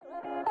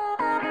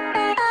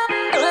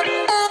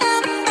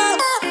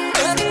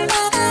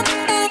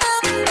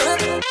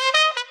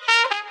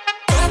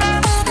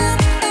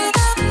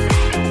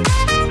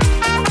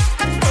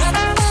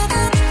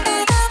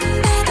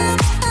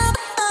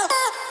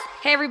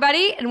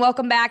everybody, and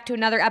welcome back to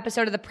another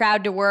episode of the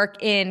Proud to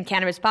Work in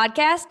Cannabis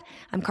podcast.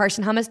 I'm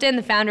Carson Humiston,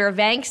 the founder of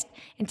Vangst,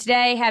 and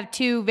today I have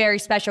two very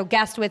special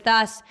guests with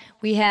us.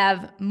 We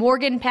have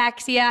Morgan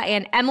Paxia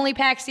and Emily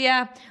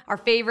Paxia, our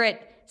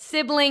favorite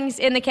siblings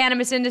in the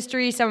cannabis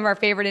industry, some of our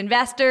favorite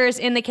investors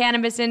in the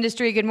cannabis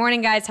industry. Good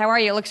morning, guys. How are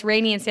you? It looks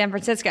rainy in San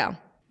Francisco.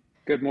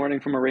 Good morning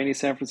from a rainy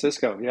San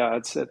Francisco. Yeah,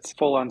 it's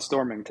full on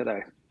storming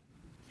today.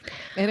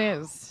 It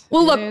is.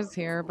 Well, look, it is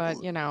here,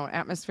 but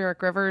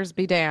atmospheric rivers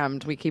be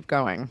damned. We keep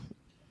going.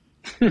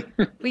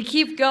 We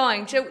keep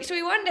going. So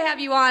we wanted to have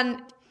you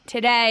on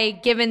today,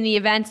 given the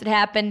events that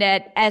happened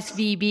at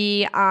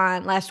SVB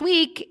on last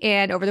week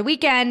and over the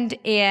weekend,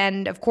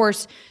 and of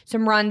course,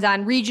 some runs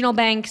on regional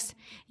banks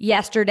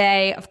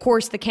yesterday. Of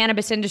course, the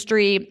cannabis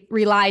industry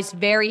relies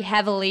very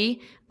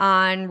heavily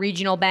on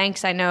regional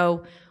banks. I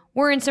know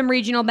we're in some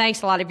regional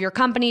banks. A lot of your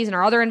companies and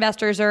our other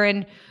investors are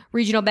in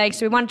regional banks.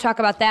 So we want to talk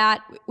about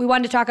that. We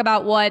wanted to talk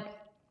about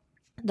what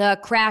the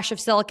crash of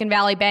Silicon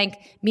Valley Bank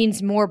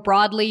means more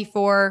broadly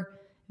for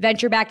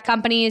venture-backed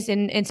companies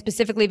and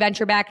specifically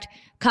venture-backed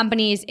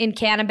companies in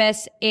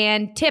cannabis,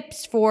 and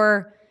tips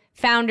for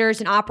founders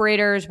and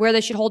operators, where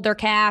they should hold their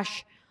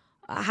cash,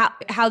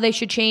 how they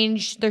should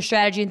change their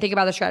strategy and think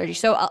about their strategy.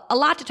 So a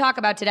lot to talk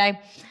about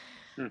today.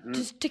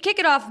 Just to kick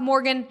it off,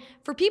 Morgan,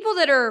 for people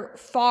that are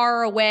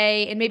far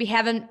away and maybe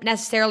haven't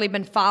necessarily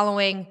been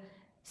following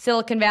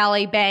Silicon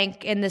Valley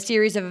Bank and the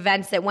series of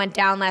events that went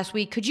down last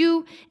week, could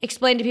you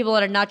explain to people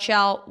in a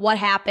nutshell what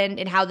happened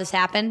and how this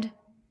happened?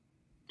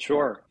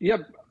 Sure. Yeah,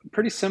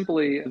 pretty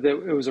simply,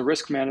 it was a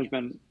risk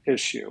management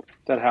issue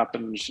that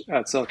happened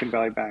at Silicon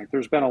Valley Bank.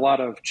 There's been a lot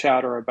of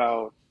chatter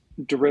about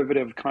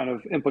derivative kind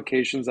of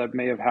implications that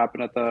may have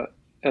happened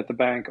at the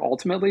bank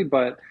ultimately,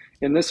 but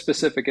in this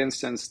specific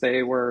instance,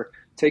 they were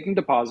taking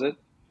deposit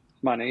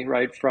money,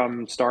 right,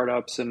 from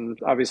startups, and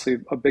obviously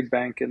a big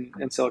bank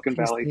in Silicon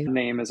Valley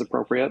name is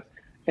appropriate.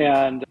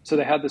 And so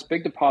they had this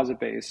big deposit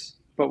base.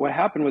 But what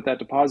happened with that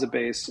deposit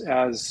base,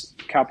 as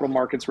capital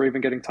markets were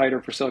even getting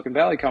tighter for Silicon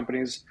Valley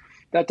companies,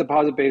 that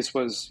deposit base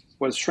was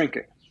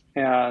shrinking.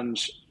 And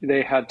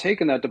they had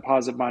taken that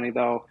deposit money,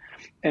 though,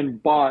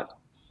 and bought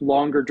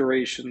longer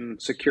duration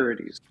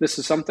securities. This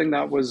is something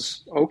that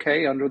was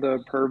okay under the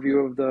purview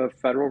of the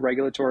federal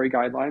regulatory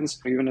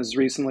guidelines. Even as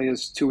recently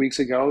as 2 weeks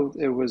ago,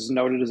 it was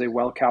noted as a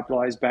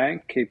well-capitalized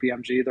bank.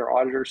 KPMG, their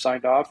auditor,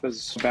 signed off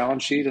as a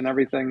balance sheet and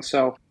everything.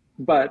 So,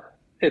 but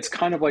it's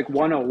kind of like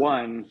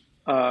 101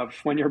 of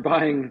when you're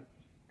buying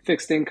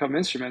fixed income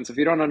instruments. If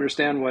you don't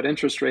understand what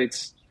interest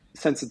rates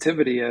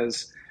sensitivity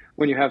is,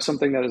 when you have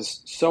something that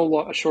is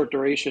a short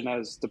duration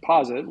as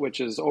deposit,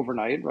 which is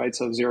overnight, right?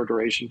 So zero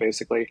duration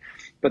basically.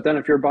 But then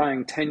if you're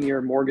buying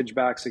 10-year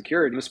mortgage-backed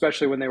security,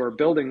 especially when they were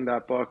building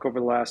that book over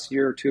the last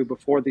year or two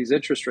before these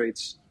interest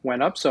rates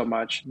went up so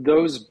much,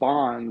 those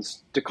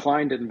bonds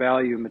declined in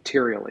value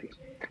materially.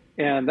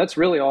 And that's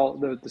really all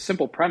the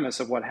simple premise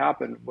of what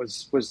happened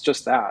was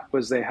just that,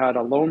 was they had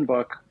a loan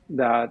book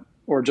that,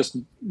 or just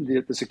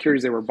the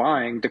securities they were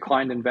buying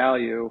declined in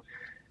value,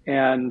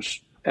 and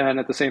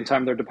at the same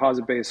time, their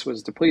deposit base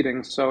was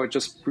depleting. So it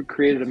just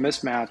created a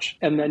mismatch.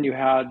 And then you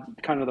had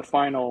kind of the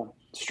final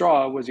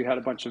straw was you had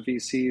a bunch of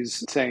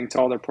VCs saying to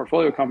all their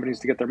portfolio companies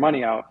to get their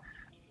money out.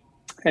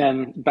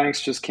 And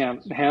banks just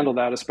can't handle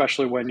that,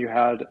 especially when you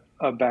had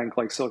a bank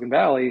like Silicon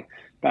Valley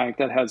Bank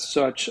that had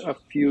such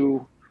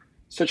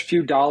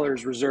few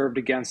dollars reserved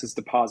against its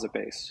deposit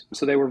base.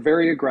 So they were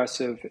very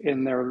aggressive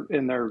in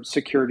their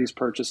securities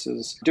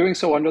purchases, doing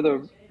so under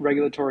the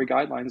regulatory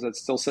guidelines that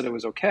still said it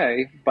was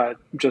okay, but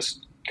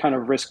just kind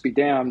of risk be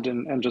damned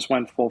and just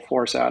went full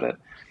force at it.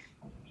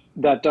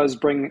 That does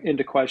bring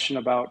into question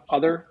about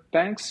other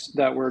banks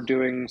that were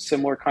doing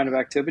similar kind of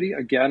activity.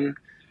 Again,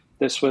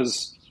 this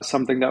was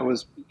something that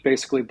was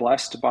basically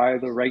blessed by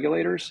the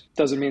regulators.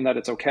 Doesn't mean that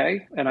it's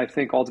okay. And I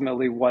think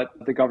ultimately what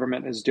the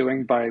government is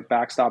doing by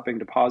backstopping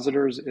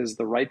depositors is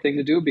the right thing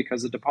to do,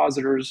 because the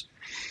depositors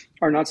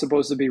are not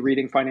supposed to be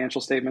reading financial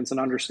statements and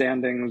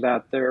understanding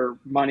that their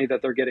money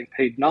that they're getting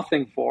paid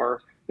nothing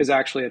for is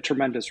actually a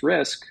tremendous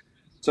risk.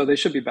 So they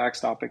should be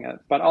backstopping it.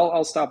 But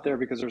I'll stop there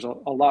because there's a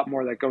lot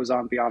more that goes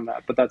on beyond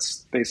that. But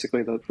that's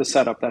basically the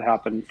setup that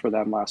happened for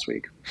them last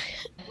week.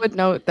 I would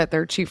note that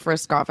their chief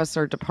risk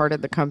officer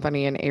departed the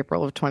company in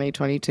April of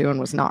 2022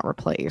 and was not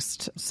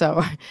replaced.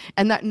 So,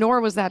 and that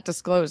nor was that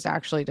disclosed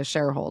actually to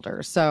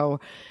shareholders. So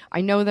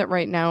I know that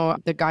right now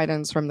the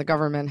guidance from the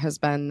government has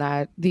been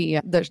that the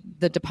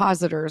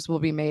depositors will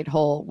be made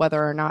whole,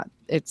 whether or not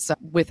it's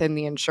within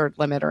the insured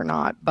limit or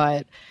not.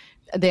 But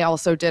they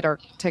also did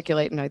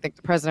articulate, and I think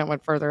the president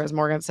went further, as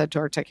Morgan said, to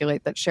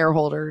articulate that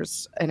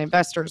shareholders and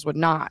investors would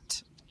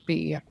not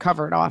be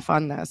covered off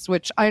on this,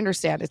 which I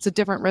understand. It's a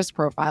different risk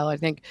profile. I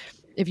think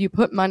if you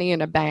put money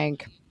in a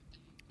bank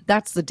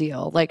That's the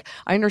deal. Like,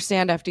 I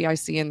understand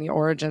FDIC and the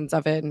origins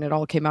of it, and it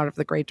all came out of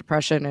the Great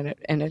Depression,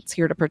 and it's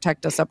here to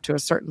protect us up to a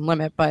certain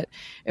limit. But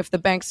if the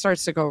bank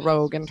starts to go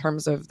rogue in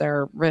terms of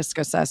their risk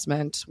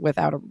assessment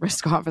without a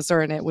risk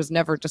officer, and it was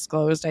never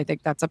disclosed, I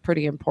think that's a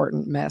pretty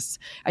important miss.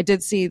 I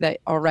did see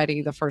that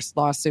already the first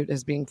lawsuit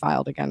is being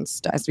filed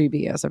against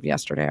SVB as of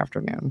yesterday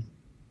afternoon.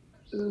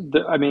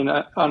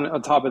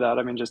 On top of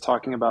that, just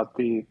talking about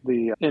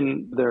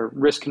their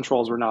risk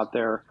controls were not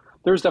there.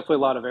 There's definitely a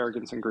lot of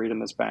arrogance and greed in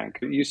this bank.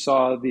 You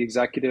saw the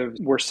executives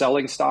were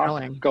selling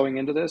stock going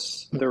into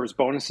this. There was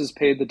bonuses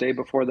paid the day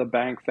before the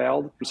bank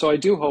failed. So I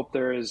do hope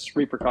there is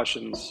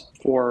repercussions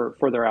for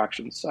their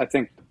actions. I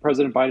think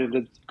President Biden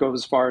did go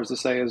as far as to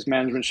say his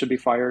management should be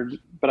fired,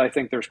 but I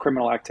think there's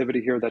criminal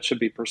activity here that should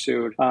be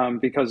pursued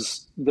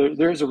because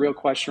there's a real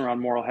question around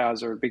moral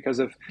hazard. Because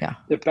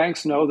if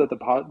banks know that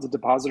the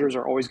depositors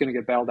are always going to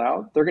get bailed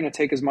out, they're going to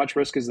take as much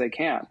risk as they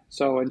can.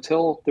 So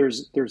until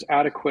there's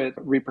adequate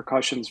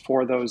repercussions for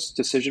those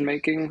decision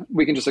making,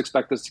 we can just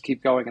expect this to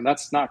keep going, and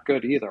that's not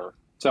good either.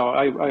 So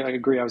I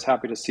agree. I was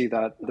happy to see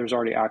that there's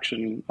already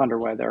action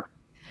underway there.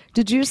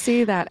 Did you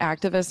see that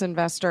activist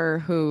investor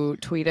who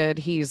tweeted,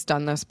 he's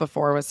done this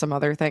before with some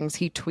other things,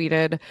 he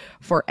tweeted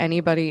for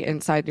anybody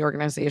inside the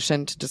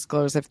organization to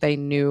disclose if they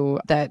knew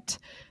that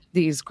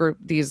these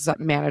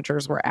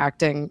managers were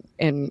acting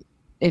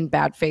in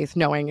bad faith,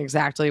 knowing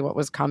exactly what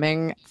was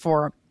coming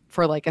for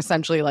like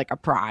essentially like a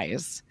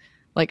prize,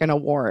 like an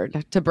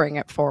award to bring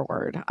it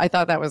forward. I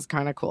thought that was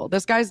kind of cool.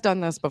 This guy's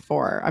done this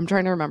before. I'm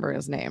trying to remember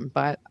his name,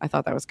 but I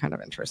thought that was kind of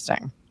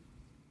interesting.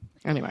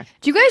 Anyway.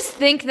 Do you guys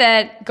think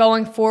that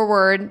going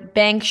forward,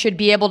 banks should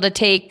be able to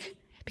take,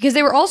 because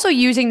they were also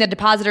using the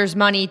depositors'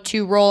 money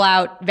to roll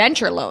out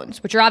venture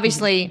loans, which are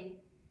obviously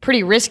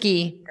pretty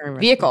risky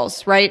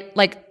vehicles, right?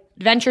 Like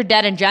venture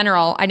debt in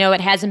general, I know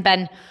it hasn't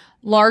been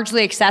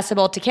largely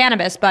accessible to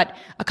cannabis, but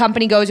a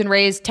company goes and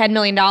raises $10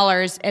 million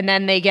and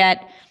then they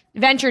get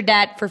venture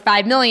debt for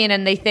 $5 million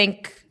and they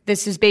think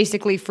this is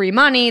basically free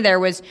money. There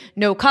was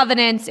no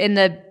covenants. In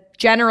the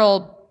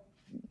general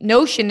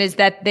notion is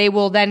that they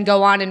will then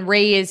go on and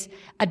raise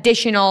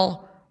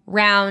additional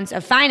rounds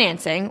of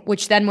financing,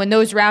 which then when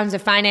those rounds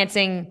of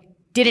financing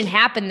didn't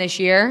happen this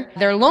year,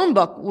 their loan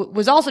book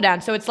was also down.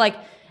 So it's like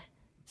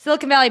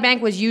Silicon Valley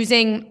Bank was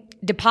using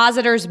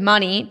depositors'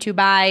 money to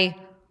buy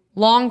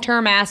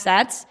long-term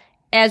assets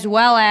as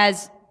well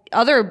as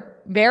other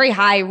very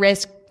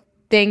high-risk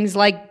things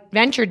like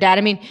venture debt.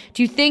 I mean,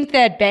 do you think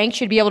that banks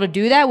should be able to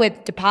do that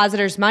with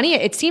depositors' money?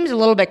 It seems a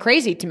little bit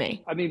crazy to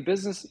me. I mean,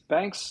 business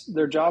banks,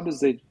 their job is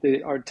they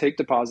take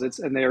deposits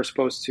and they are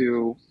supposed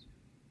to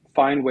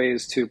find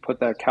ways to put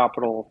that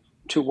capital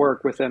to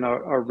work within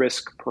a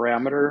risk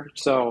parameter.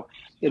 So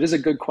it is a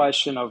good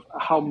question of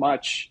how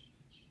much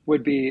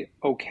would be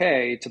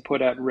okay to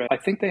put at risk. I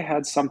think they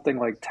had something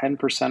like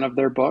 10% of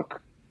their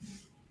book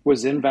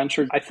was in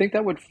venture. I think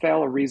that would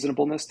fail a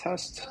reasonableness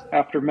test.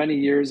 After many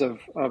years of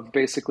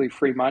basically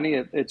free money,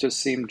 it just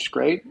seemed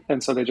great.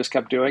 And so they just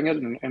kept doing it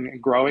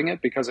and growing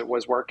it because it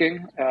was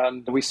working.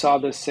 And we saw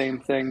this same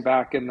thing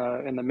back in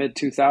the mid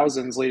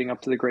 2000s leading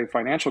up to the great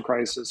financial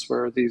crisis,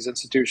 where these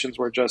institutions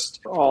were just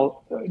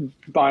all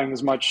buying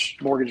as much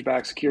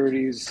mortgage-backed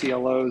securities,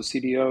 CLOs,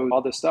 CDOs,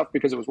 all this stuff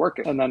because it was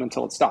working. And then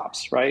until it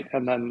stops, right?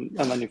 And then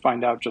you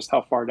find out just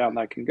how far down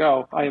that can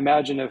go. I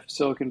imagine if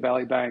Silicon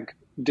Valley Bank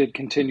did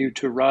continue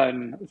to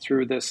run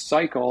through this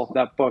cycle,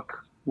 that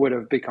book would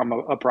have become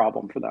a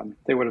problem for them.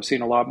 They would have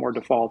seen a lot more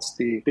defaults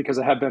because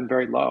it had been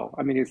very low.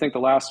 I mean, you think the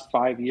last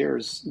 5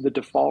 years, the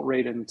default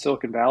rate in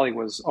Silicon Valley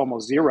was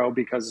almost zero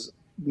because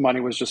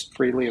money was just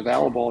freely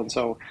available. And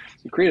so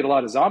it created a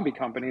lot of zombie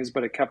companies,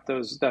 but it kept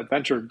that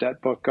venture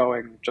debt book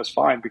going just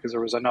fine because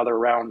there was another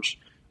round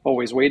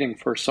always waiting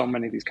for so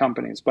many of these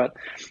companies. But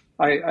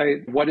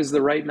what is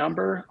the right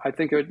number? I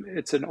think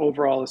it's an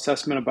overall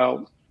assessment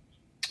about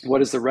what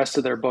does the rest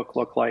of their book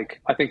look like?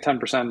 I think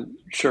 10%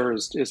 sure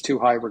is too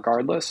high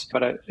regardless,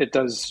 but it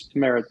does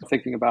merit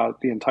thinking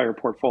about the entire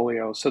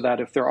portfolio so that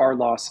if there are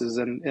losses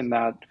in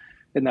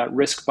that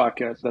risk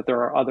bucket, that there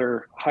are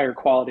other higher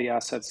quality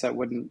assets that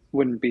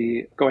wouldn't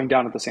be going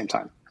down at the same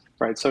time,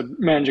 right? So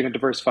managing a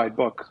diversified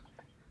book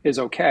is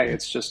okay.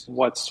 It's just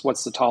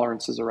what's the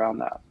tolerances around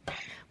that.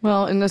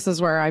 Well, and this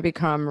is where I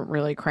become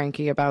really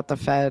cranky about the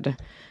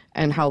Fed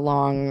and how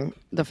long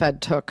the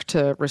Fed took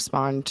to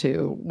respond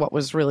to what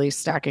was really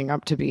stacking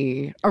up to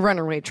be a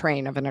runaway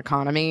train of an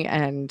economy.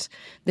 And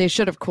they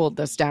should have cooled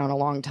this down a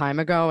long time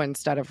ago.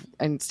 Instead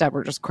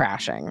we're just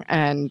crashing.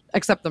 And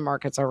except the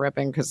markets are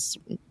ripping because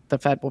the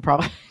Fed will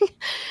probably,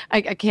 I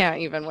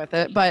can't even with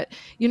it. But,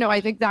 I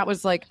think that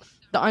was like,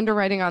 the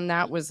underwriting on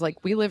that was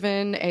like, we live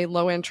in a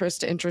low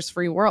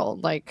interest-free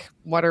world. Like,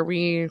 what are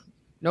we...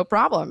 No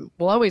problem.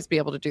 We'll always be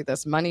able to do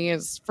this. Money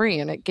is free.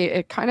 And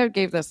it kind of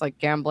gave this like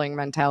gambling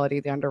mentality.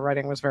 The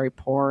underwriting was very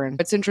poor.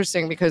 And it's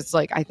interesting because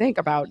like, I think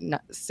about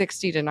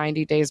 60 to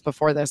 90 days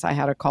before this, I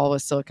had a call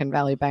with Silicon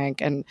Valley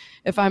Bank. And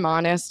if I'm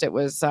honest, it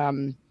was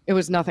it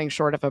was nothing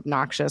short of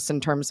obnoxious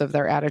in terms of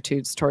their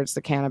attitudes towards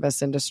the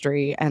cannabis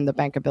industry and the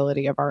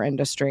bankability of our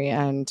industry.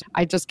 And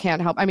I just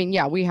can't help. I mean,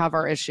 yeah, we have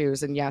our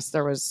issues. And yes,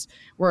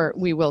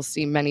 we will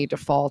see many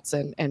defaults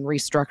and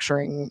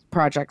restructuring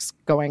projects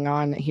going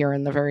on here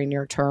in the very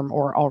near term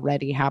or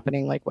already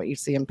happening, like what you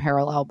see in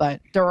parallel. But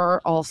there are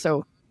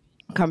also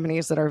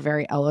companies that are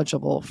very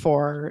eligible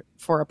for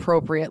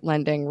appropriate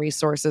lending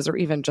resources or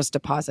even just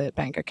deposit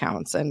bank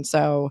accounts. And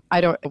so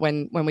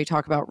when we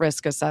talk about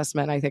risk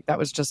assessment, I think that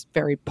was just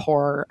very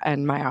poor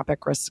and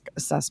myopic risk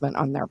assessment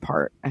on their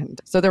part. And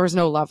so there was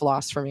no love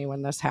lost for me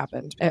when this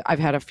happened. I've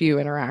had a few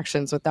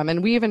interactions with them.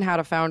 And we even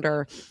had a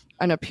founder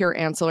in a pure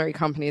ancillary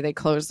company. They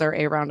closed their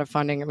A round of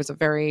funding. It was a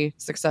very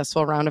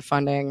successful round of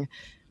funding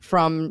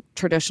from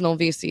traditional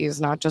VCs,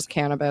 not just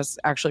cannabis,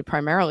 actually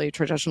primarily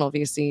traditional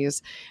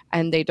VCs.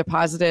 And they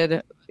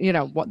deposited,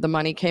 what the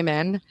money came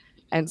in,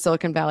 and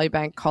Silicon Valley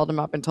Bank called them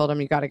up and told them,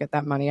 you got to get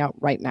that money out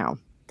right now.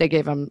 They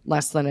gave them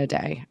less than a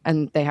day,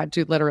 and they had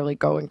to literally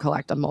go and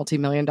collect a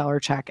multi-million-dollar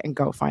check and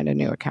go find a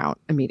new account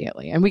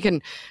immediately. And we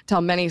can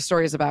tell many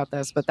stories about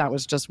this, but that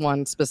was just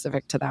one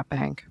specific to that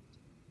bank.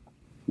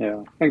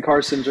 Yeah. And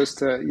Carson,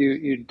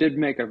 you did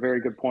make a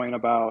very good point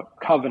about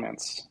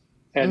covenants.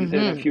 And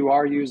if you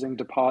are using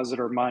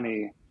depositor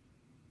money,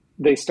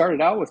 they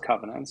started out with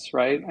covenants,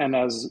 right? And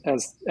as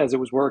it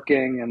was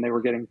working and they were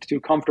getting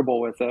too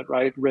comfortable with it,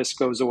 right? Risk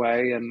goes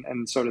away,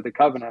 and so do the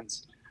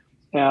covenants.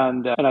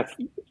 And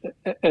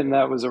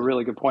that was a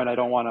really good point. I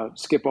don't want to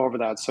skip over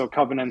that. So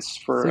covenants,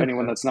 for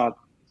anyone that's not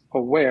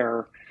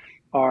aware,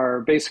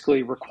 are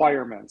basically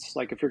requirements.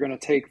 Like if you're going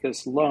to take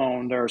this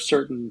loan, there are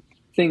certain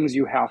things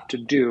you have to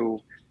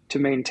do to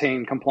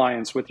maintain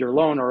compliance with your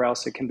loan, or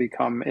else it can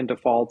become in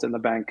default and the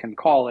bank can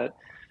call it.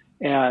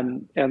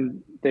 And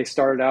they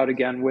started out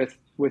again with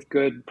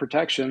good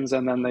protections,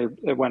 and then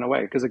it went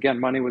away because, again,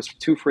 money was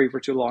too free for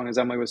too long. As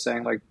Emily was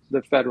saying, like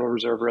the Federal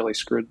Reserve really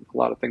screwed a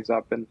lot of things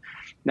up, and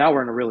now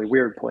we're in a really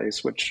weird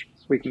place, which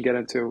we can get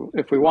into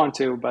if we want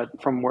to, but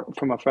from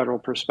a Federal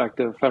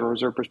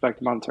Reserve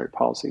perspective, monetary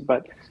policy.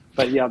 But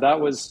yeah,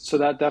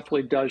 that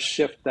definitely does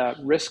shift that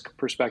risk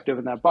perspective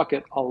in that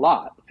bucket a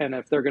lot. And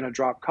if they're going to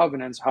drop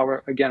covenants, how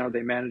are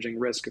they managing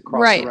risk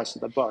across the rest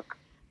of the book?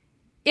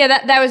 Yeah,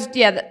 that was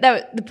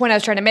the point I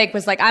was trying to make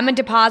was like, I'm a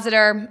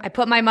depositor. I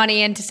put my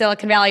money into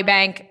Silicon Valley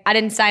Bank. I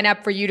didn't sign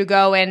up for you to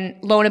go and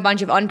loan a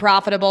bunch of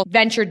unprofitable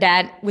venture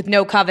debt with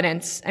no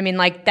covenants. I mean,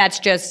 like that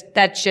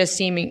just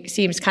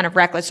seems kind of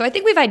reckless. So I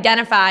think we've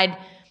identified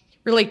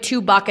really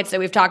two buckets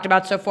that we've talked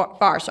about so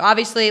far. So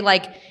obviously,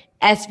 like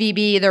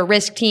SVB, their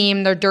risk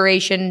team, their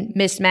duration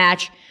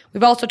mismatch.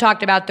 We've also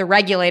talked about the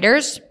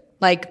regulators.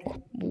 Like,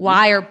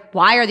 why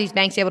are these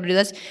banks able to do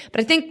this? But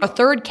I think a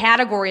third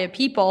category of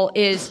people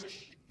is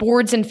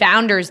boards and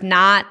founders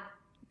not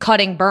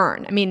cutting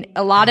burn. I mean,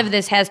 a lot of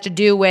this has to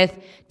do with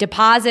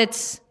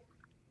deposits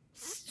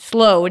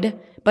slowed,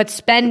 but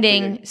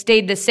spending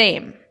stayed the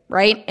same,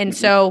 right? And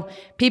so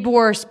people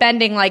were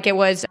spending like it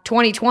was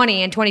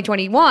 2020 and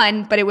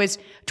 2021, but it was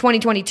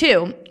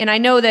 2022. And I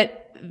know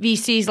that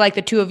VCs like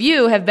the two of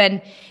you have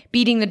been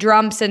beating the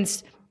drum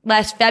since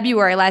last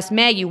February, last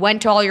May. You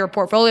went to all your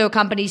portfolio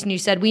companies and you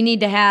said, we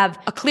need to have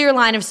a clear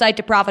line of sight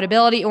to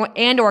profitability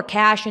or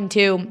cash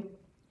into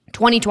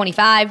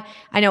 2025.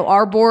 I know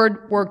our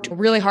board worked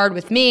really hard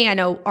with me. I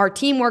know our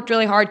team worked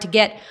really hard to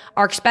get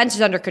our expenses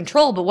under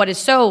control. But what is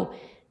so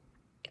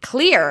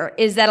clear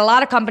is that a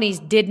lot of companies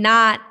did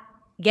not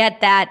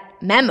get that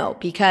memo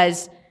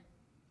because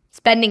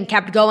spending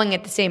kept going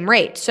at the same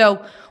rate.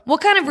 So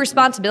what kind of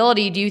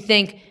responsibility do you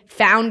think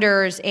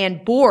founders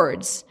and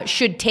boards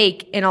should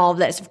take in all of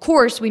this? Of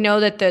course, we know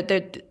that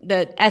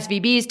the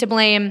SVB is to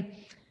blame,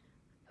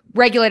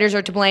 regulators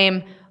are to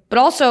blame, but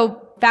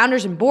also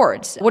founders and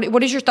boards. What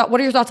are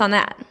your thoughts on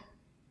that?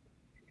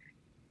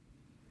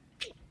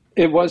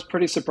 It was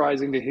pretty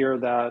surprising to hear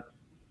that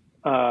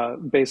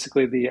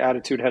basically the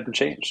attitude hadn't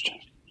changed.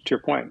 To your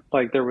point,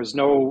 like there was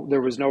no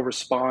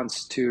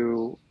response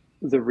to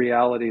the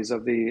realities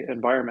of the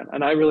environment,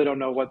 and I really don't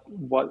know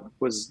what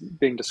was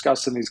being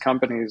discussed in these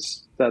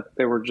companies that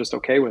they were just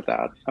okay with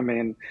that. I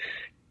mean,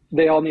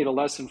 they all need a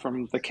lesson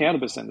from the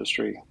cannabis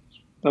industry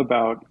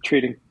about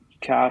treating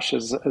cash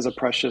as a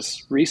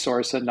precious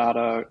resource and not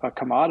a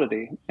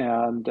commodity.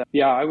 And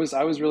I was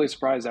really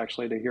surprised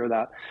actually to hear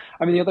that.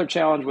 I mean, the other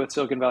challenge with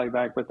Silicon Valley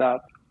Bank with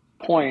that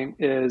point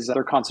is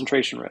their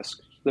concentration risk.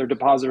 Their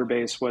depositor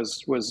base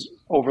was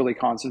overly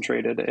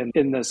concentrated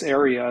in this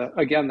area,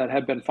 again, that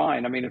had been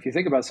fine. I mean, if you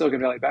think about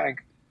Silicon Valley Bank,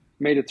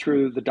 made it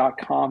through the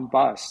 .com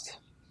bust.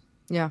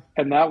 Yeah.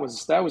 And that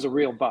was a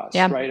real bust,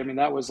 right? I mean,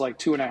 that was like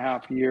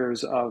 2.5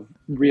 years of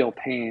real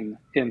pain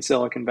in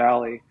Silicon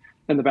Valley,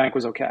 and the bank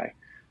was okay.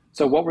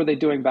 So what were they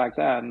doing back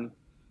then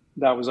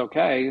that was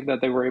okay,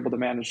 that they were able to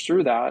manage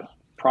through that?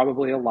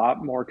 Probably a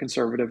lot more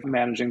conservative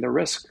managing their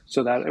risk,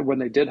 so that when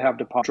they did have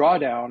deposit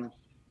drawdown,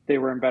 they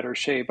were in better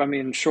shape. I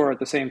mean, sure, at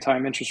the same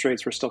time, interest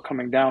rates were still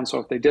coming down. So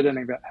if they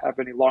didn't have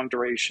any long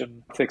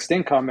duration fixed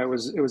income, it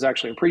was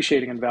actually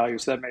appreciating in value.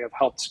 So that may have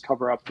helped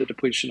cover up the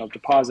depletion of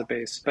deposit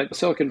base. But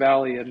Silicon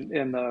Valley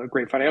in the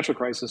great financial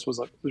crisis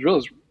was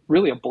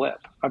really a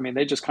blip. I mean,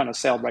 they just kind of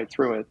sailed right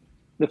through it.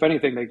 If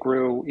anything, they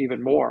grew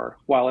even more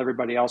while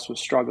everybody else was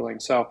struggling.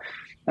 So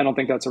I don't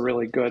think that's a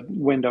really good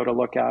window to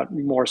look at,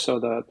 more so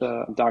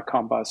the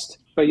dot-com bust.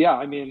 But yeah,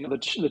 I mean,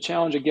 the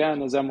challenge,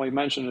 again, as Emily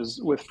mentioned, is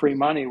with free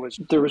money, was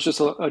there was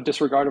just a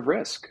disregard of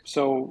risk.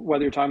 So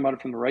whether you're talking about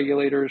it from the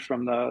regulators,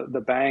 from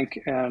the bank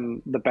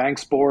and the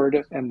bank's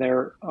board and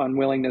their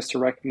unwillingness to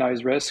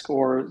recognize risk,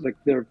 or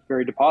their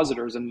very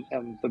depositors and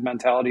the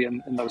mentality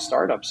in those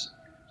startups,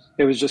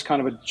 it was just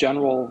kind of a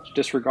general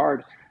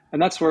disregard.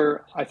 And that's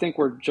where I think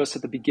we're just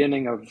at the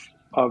beginning of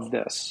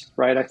this,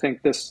 right? I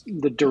think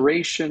the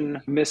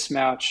duration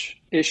mismatch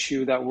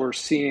issue that we're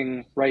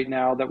seeing right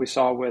now, that we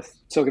saw with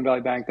Silicon Valley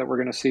Bank, that we're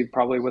going to see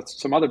probably with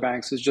some other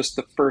banks, is just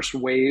the first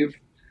wave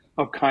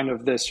of kind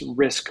of this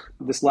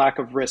lack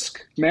of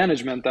risk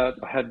management that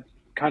had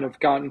kind of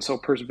gotten so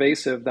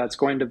pervasive, that's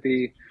going to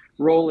be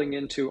rolling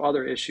into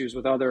other issues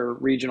with other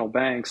regional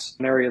banks.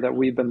 An area that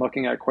we've been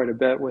looking at quite a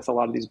bit with a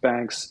lot of these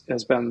banks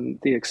has been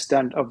the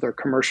extent of their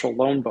commercial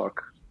loan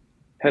book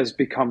has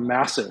become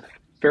massive,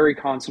 very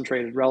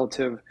concentrated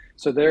relative.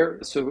 So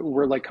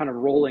we're like kind of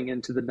rolling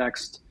into the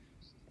next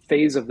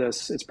phase of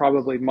this. It's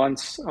probably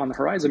months on the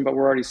horizon, but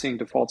we're already seeing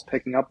defaults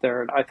picking up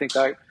there. And I think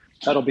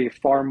that'll be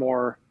far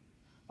more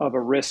of a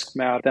risk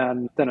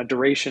than a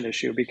duration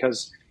issue,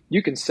 because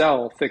you can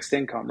sell fixed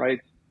income,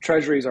 right?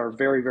 Treasuries are a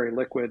very, very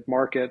liquid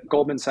market.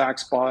 Goldman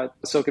Sachs bought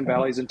Silicon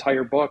Valley's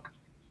entire book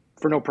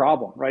for no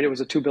problem, right? It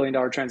was a $2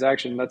 billion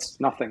transaction. That's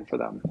nothing for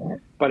them.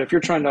 But if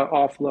you're trying to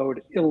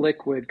offload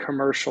illiquid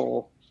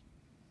commercial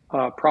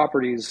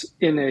properties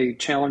in a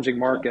challenging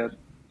market,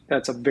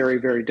 that's a very,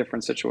 very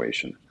different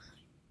situation.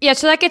 Yeah,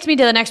 so that gets me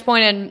to the next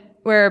point, and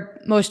where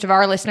most of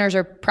our listeners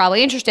are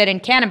probably interested in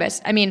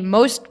cannabis. I mean,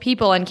 most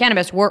people in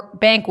cannabis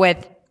bank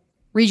with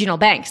regional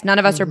banks. None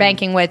of us are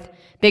banking with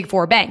big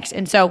four banks.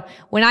 And so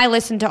when I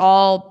listen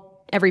to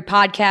every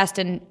podcast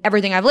and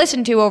everything I've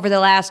listened to over the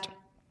last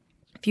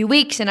few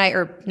weeks,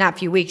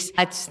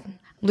 it's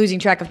losing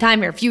track of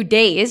time here, a few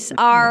days,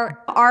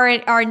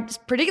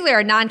 particularly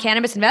our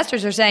non-cannabis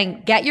investors are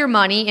saying, get your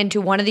money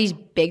into one of these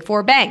big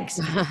four banks,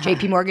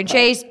 JP Morgan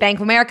Chase, Bank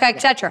of America,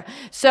 etc.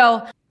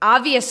 So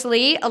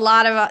obviously, a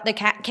lot of the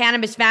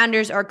cannabis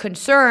founders are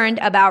concerned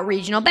about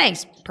regional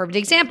banks. Perfect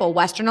example,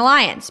 Western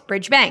Alliance,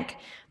 Bridge Bank.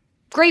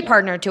 Great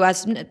partner to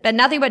us, but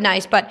nothing but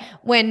nice. But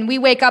when we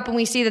wake up and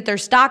we see that their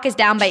stock is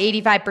down by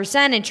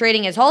 85% and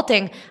trading is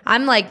halting,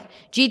 I'm like,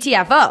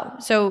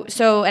 GTFO.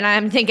 So, and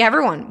I think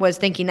everyone was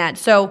thinking that.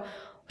 So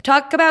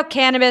talk about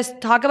cannabis,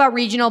 talk about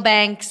regional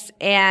banks,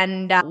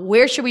 and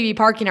where should we be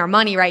parking our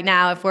money right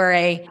now if we're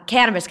a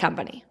cannabis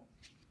company?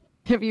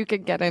 If you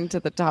could get into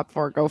the top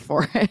four, go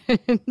for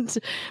it.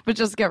 But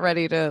just get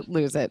ready to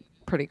lose it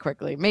pretty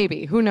quickly.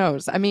 Maybe. Who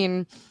knows? I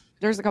mean,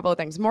 there's a couple of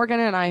things.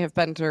 Morgan and I have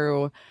been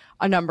through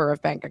a number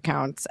of bank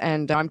accounts,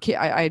 and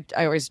I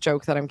always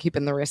joke that I'm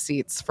keeping the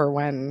receipts for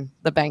when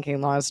the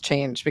banking laws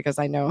change, because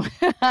I know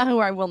who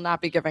I will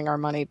not be giving our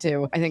money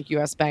to. I think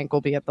U.S. Bank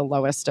will be at the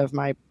lowest of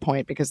my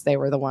point, because they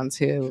were the ones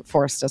who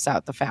forced us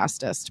out the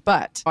fastest.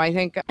 But I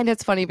think, and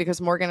it's funny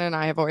because Morgan and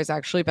I have always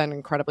actually been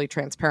incredibly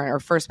transparent. Our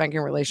first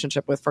banking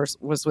relationship was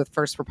with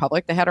First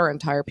Republic. They had our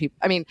entire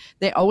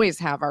they always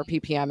have our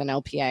PPM and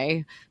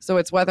LPA. So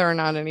it's whether or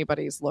not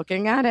anybody's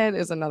looking at it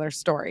is another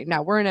story.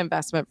 Now, we're an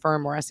investment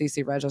firm, we're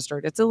SEC registered.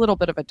 It's a little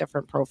bit of a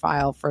different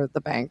profile for the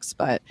banks,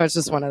 but it's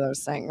just one of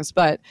those things.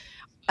 But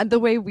the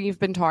way we've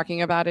been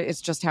talking about it is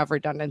just have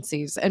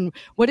redundancies. And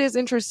what is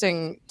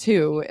interesting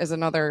too is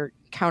another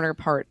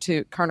counterpoint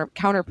to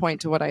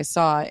what I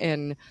saw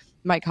in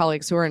my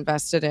colleagues who are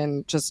invested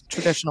in just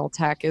traditional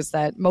tech, is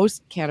that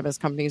most cannabis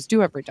companies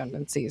do have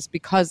redundancies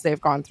because they've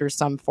gone through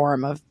some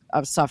form of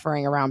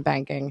suffering around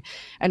banking.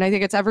 And I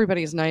think it's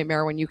everybody's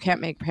nightmare when you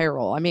can't make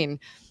payroll. I mean,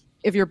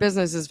 if your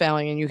business is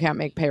failing and you can't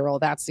make payroll,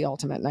 that's the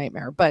ultimate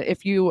nightmare. But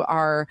if you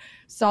are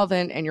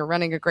solvent and you're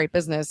running a great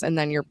business, and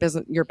then your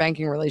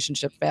banking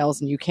relationship fails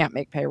and you can't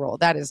make payroll,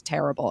 that is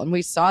terrible. And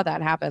we saw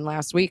that happen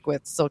last week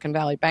with Silicon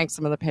Valley Bank.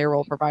 Some of the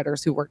payroll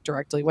providers who work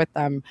directly with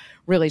them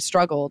really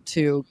struggled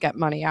to get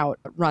money out,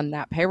 run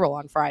that payroll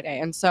on Friday.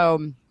 And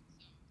so,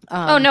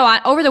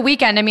 over the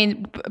weekend, I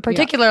mean,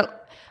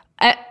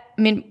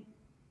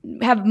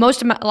 half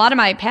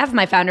of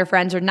my founder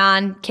friends or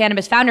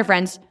non-cannabis founder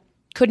friends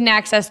couldn't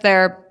access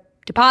their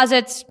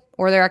deposits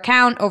or their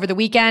account over the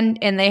weekend,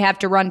 and they have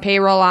to run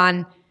payroll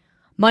on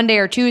Monday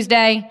or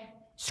Tuesday,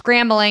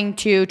 scrambling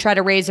to try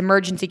to raise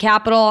emergency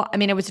capital. I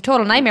mean, it was a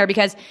total nightmare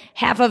because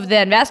half of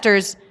the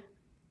investors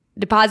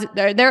deposit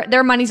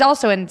their money's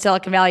also in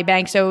Silicon Valley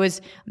Bank. So it was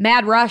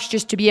mad rush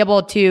just to be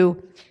able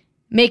to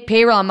make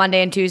payroll on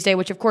Monday and Tuesday,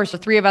 which of course the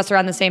three of us are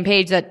on the same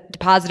page that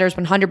depositors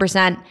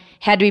 100%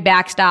 had to be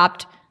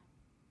backstopped.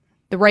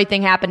 The right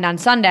thing happened on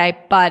Sunday.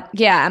 But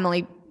yeah,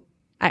 Emily,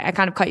 I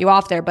kind of cut you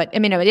off there, but I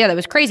mean, yeah, that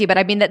was crazy. But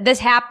I mean, that this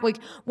happened,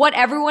 like what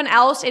everyone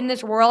else in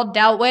this world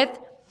dealt with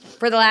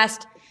for the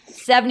last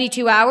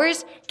 72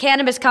 hours,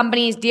 cannabis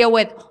companies deal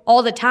with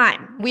all the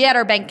time. We had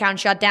our bank account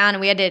shut down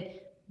and we had to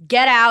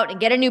get out and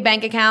get a new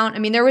bank account. I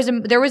mean, there was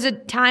a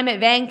time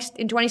at Vanks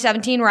in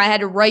 2017 where I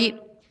had to write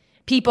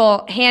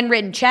people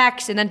handwritten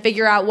checks and then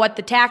figure out what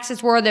the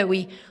taxes were that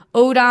we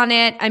owed on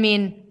it. I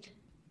mean,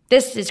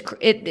 this is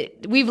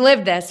we've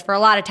lived this for a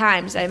lot of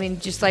times. I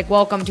mean, just like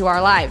welcome to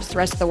our lives, the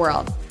rest of the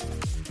world.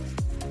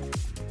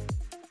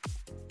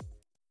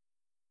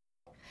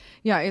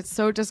 Yeah, it's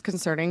so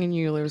disconcerting and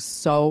you lose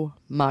so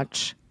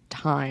much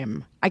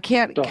time. I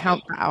can't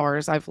count the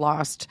hours I've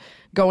lost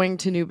going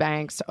to new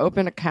banks to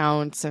open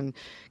accounts and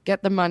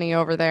get the money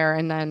over there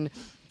and then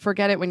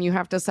forget it when you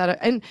have to set it.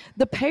 And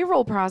the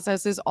payroll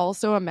process is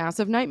also a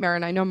massive nightmare.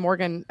 And I know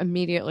Morgan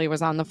immediately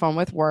was on the phone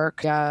with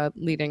work,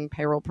 leading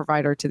payroll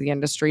provider to the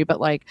industry.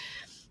 But like,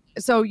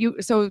 so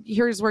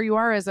here's where you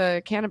are as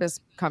a cannabis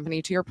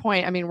company. To your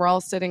point, I mean, we're all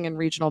sitting in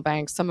regional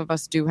banks. Some of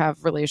us do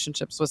have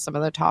relationships with some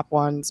of the top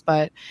ones,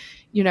 but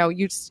you know,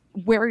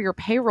 where your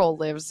payroll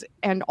lives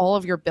and all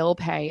of your bill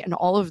pay and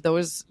all of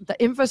those,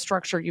 the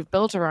infrastructure you've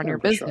built around your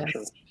business.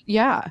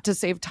 Yeah, to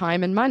save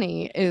time and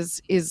money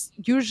is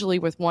usually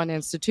with one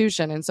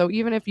institution. And so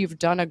even if you've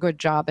done a good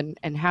job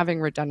and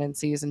having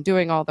redundancies and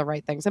doing all the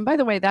right things, and by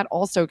the way, that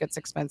also gets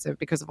expensive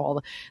because of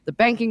all the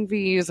banking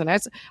fees. And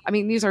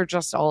these are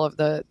just all of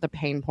the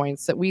pain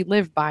points that we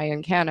live by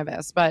in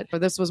cannabis. But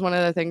this was one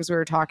of the things we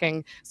were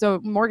talking.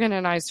 So Morgan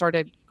and I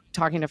started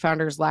talking to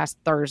founders last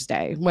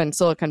Thursday when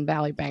Silicon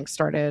Valley Bank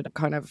started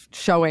kind of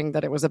showing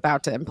that it was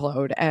about to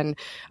implode. And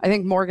I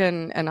think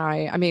Morgan and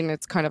I mean,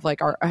 it's kind of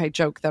like I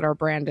joke that our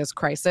brand is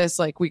crisis.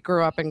 Like we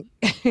grew up in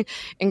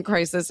in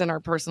crisis in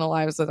our personal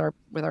lives with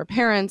our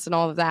parents and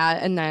all of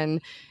that. And then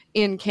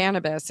in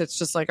cannabis, it's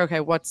just like, okay,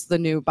 what's the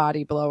new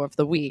body blow of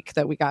the week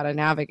that we got to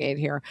navigate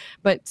here?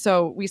 But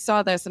so we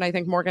saw this, and I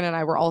think Morgan and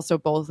I were also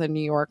both in New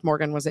York.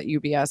 Morgan was at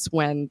UBS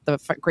when the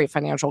great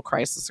financial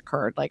crisis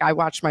occurred. Like I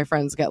watched my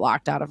friends get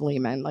locked out of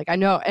Lehman, like I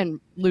know, and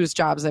lose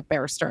jobs at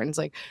Bear Stearns.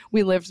 Like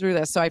we lived through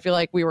this. So I feel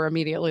like we were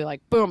immediately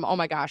like, boom, oh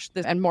my gosh.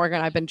 And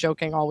Morgan, I've been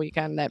joking all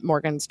weekend that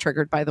Morgan's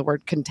triggered by the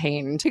word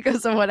contained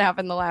because of what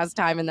happened the last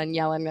time. And then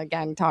Yellen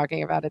again,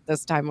 talking about it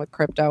this time with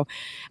crypto.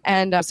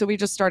 And so we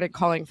just started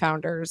calling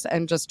founders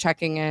and just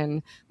checking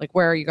in, like,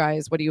 where are you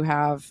guys? What do you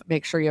have?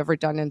 Make sure you have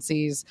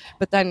redundancies.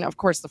 But then, of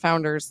course, the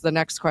founders, the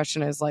next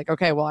question is like,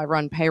 okay, well, I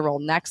run payroll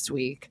next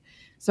week.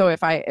 So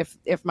if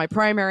my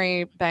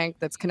primary bank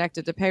that's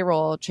connected to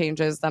payroll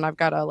changes, then I've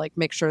got to like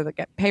make sure that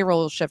get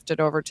payroll shifted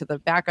over to the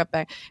backup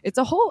bank. It's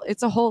a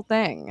whole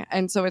thing.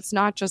 And so it's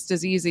not just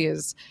as easy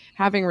as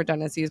having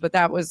redundancies, but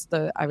I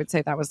would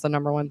say that was the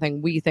number one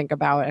thing we think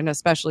about. And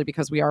especially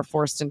because we are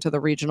forced into the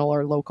regional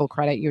or local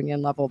credit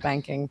union level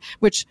banking,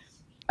 which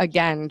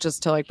again,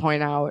 just to like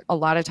point out, a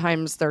lot of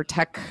times their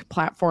tech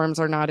platforms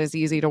are not as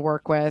easy to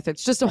work with.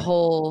 It's just a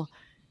whole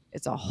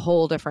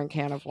different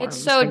can of worms.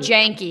 It's so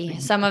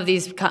janky. Some of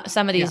these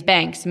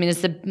banks. I mean,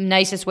 it's the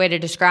nicest way to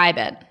describe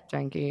it.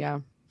 Janky, yeah.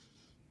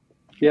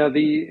 Yeah.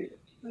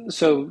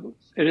 So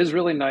it is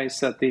really nice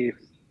that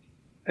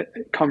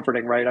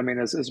comforting, right? I mean,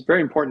 it's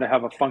very important to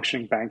have a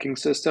functioning banking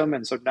system,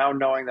 and so now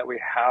knowing that we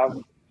have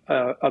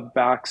a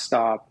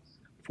backstop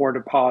for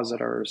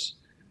depositors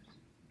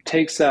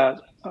takes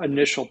that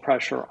initial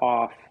pressure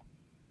off.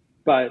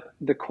 But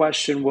the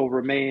question will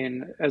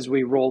remain as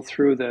we roll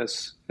through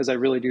this, as I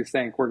really do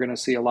think we're going to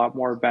see a lot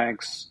more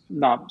banks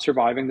not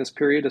surviving this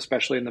period,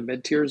 especially in the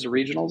mid-tiers, the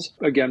regionals.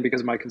 Again,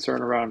 because of my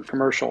concern around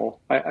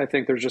commercial, I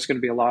think there's just going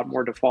to be a lot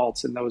more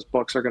defaults and those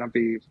books are going to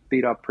be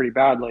beat up pretty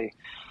badly.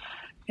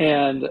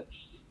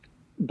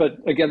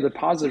 But again, the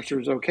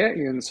depositors are okay.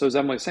 And so as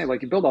Emily's saying,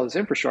 like you build all this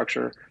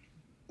infrastructure,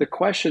 the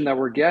question that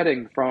we're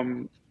getting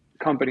from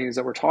companies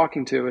that we're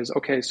talking to is,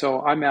 okay,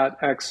 so I'm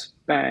at X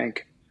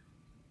bank,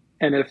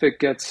 and if it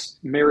gets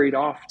married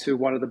off to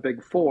one of the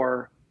big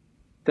four,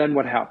 then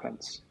what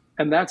happens?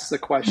 And that's the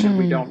question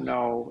we don't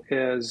know,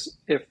 is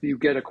if you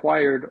get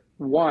acquired,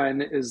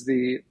 one is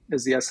the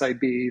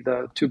SIB,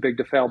 the too big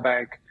to fail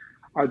bank,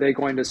 are they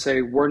going to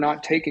say, we're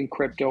not taking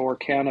crypto or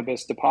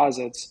cannabis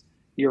deposits,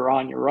 you're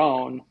on your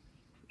own,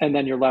 and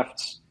then you're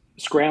left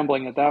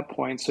scrambling at that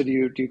point? So do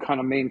you kind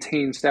of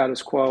maintain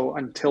status quo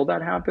until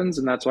that happens?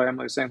 And that's why I'm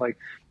like saying, like,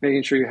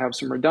 making sure you have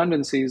some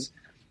redundancies.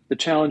 The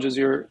challenge is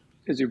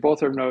as you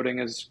both are noting,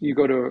 is you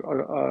go to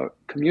a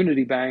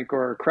community bank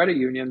or a credit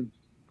union,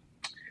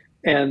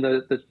 and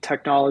the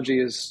technology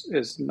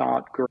is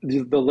not great.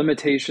 The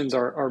limitations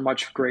are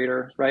much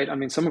greater, right? I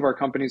mean, some of our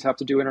companies have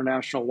to do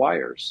international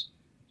wires,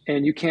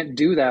 and you can't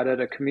do that at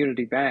a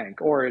community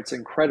bank, or it's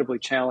incredibly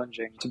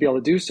challenging to be able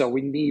to do so.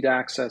 We need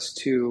access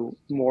to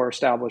more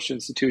established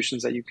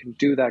institutions that you can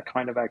do that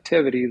kind of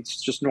activity.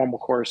 It's just normal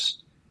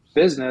course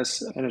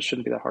business, and it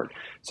shouldn't be that hard.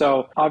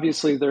 So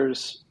obviously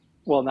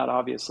not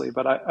obviously,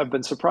 but I've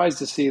been surprised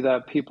to see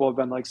that people have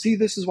been like, see,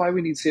 this is why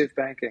we need safe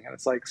banking. And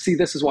it's like, see,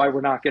 this is why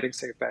we're not getting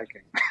safe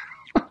banking.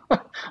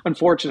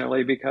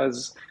 Unfortunately,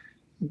 because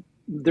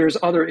there's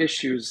other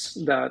issues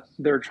that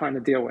they're trying to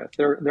deal with.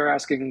 They're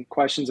asking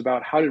questions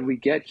about how did we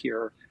get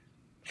here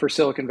for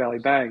Silicon Valley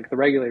Bank. The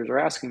regulators are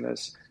asking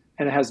this,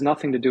 and it has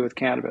nothing to do with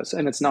cannabis.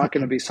 And it's not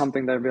going to be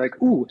something that would be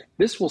like, ooh,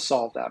 this will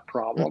solve that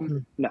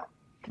problem. No.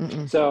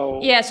 So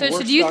yeah.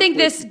 So do you think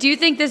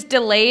this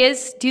delay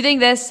is? Do you think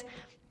this?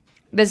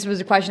 This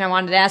was a question I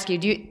wanted to ask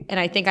you. And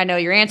I think I know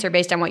your answer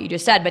based on what you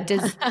just said. But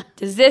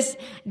does this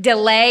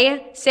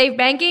delay safe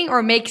banking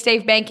or make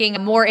safe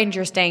banking more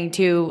interesting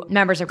to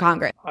members of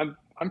Congress?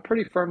 I'm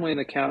pretty firmly in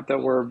the camp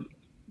that we're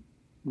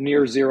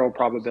near zero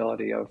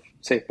probability of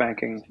safe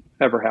banking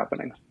ever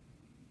happening.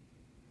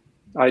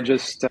 I'm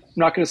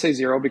not going to say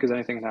zero because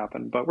anything can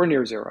happen, but we're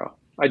near zero.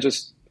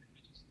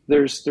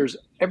 There's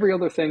every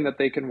other thing that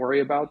they can worry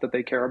about, that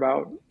they care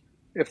about.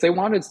 If they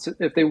wanted to,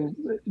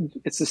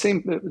 it's the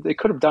same. They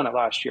could have done it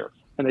last year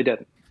and they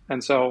didn't.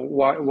 And so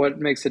what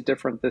makes it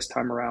different this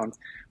time around?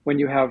 When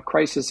you have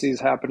crises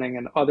happening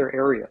in other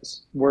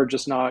areas, we're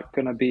just not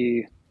going to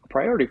be a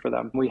priority for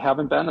them. We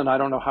haven't been, and I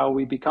don't know how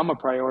we become a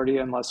priority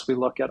unless we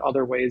look at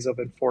other ways of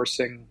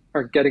enforcing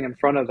or getting in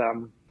front of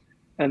them.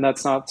 And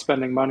that's not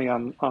spending money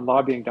on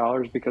lobbying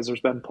dollars, because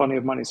there's been plenty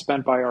of money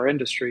spent by our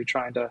industry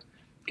trying to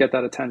get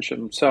that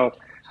attention. So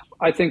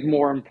I think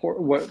more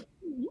important,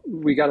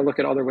 we got to look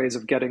at other ways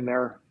of getting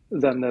there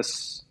than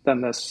this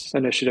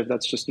initiative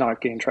that's just not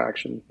gained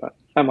traction. But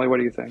Emily, what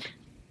do you think?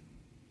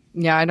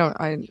 Yeah,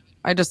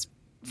 I just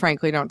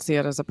frankly don't see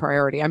it as a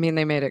priority. I mean,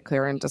 they made it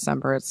clear in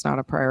December it's not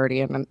a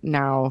priority. And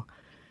now,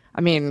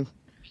 I mean,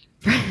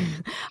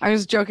 I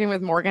was joking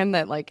with Morgan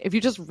that, like, if you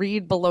just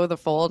read below the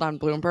fold on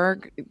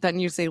Bloomberg, then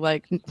you see,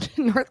 like,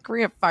 North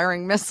Korea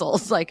firing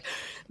missiles. Like,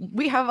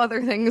 we have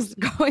other things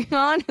going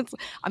on.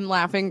 I'm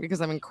laughing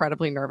because I'm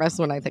incredibly nervous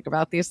when I think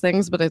about these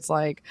things, but it's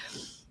like,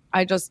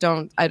 I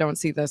don't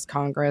see this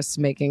Congress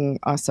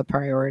making us a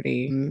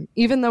priority,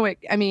 even though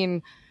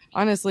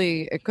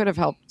honestly, it could have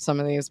helped some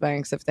of these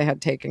banks if they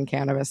had taken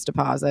cannabis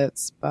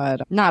deposits,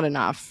 but not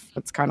enough.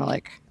 It's kind of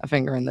like a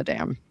finger in the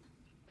dam.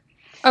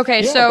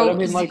 Okay, yeah, so but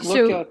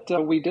I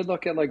mean, we did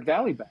look at like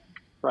Valley Bank,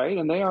 right?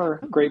 And they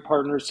are great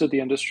partners to the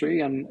industry,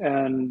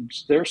 and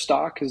their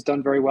stock has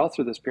done very well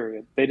through this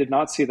period. They did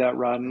not see that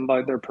run.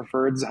 Like, their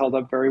preferreds held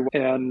up very well,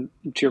 and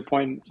to your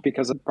point,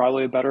 because of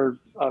probably a better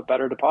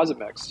deposit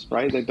mix,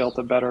 right? They built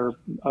a better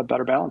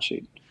balance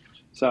sheet.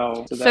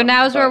 So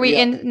now's where we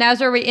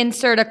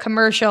insert a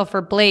commercial for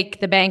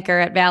Blake, the banker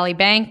at Valley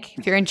Bank.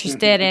 If you're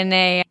interested in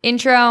a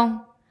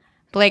intro,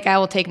 Blake, I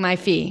will take my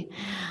fee.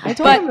 I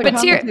told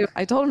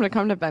him to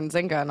come to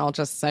Benzinga, and I'll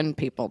just send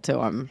people to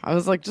him. I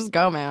was like, just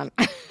go, man.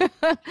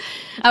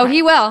 Oh,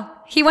 he will.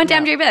 He went to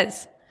MJ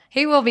Biz.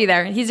 He will be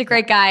there. He's a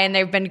great guy, and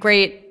they've been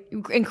great,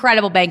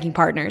 incredible banking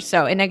partners.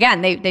 So, and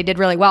again, they did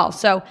really well.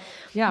 So,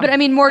 yeah. But I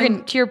mean,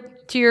 Morgan, to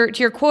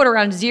your quote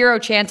around zero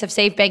chance of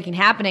safe banking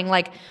happening,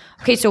 like,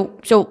 okay, so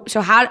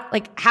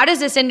how does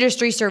this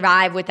industry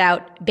survive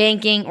without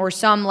banking or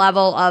some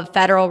level of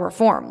federal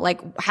reform?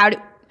 Like,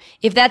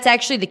 if that's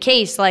actually the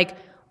case, like,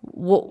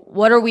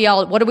 what do we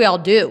all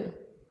do?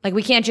 Like,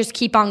 we can't just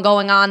keep on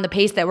going on the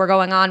pace that we're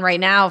going on right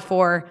now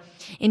for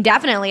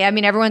indefinitely. I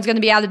mean, everyone's going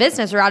to be out of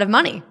business or out of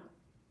money.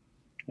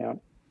 Yeah,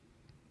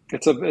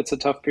 it's a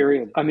tough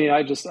period. I mean,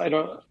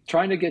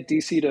 trying to get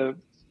DC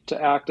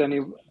to act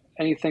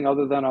anything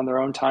other than on their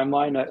own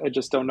timeline. I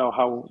just don't know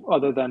how,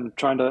 other than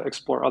trying to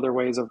explore other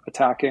ways of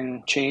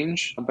attacking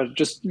change. But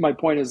just my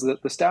point is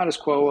that the status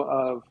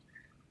quo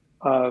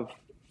of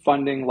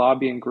funding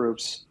lobbying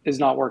groups is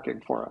not working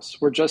for us.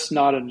 We're just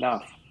not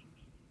enough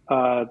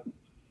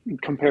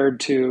compared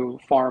to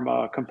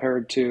pharma,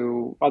 compared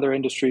to other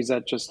industries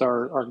that just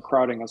are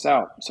crowding us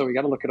out. So we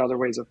got to look at other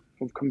ways of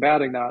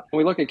combating that.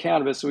 When we look at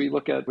cannabis, we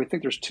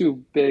think there's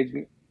two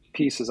big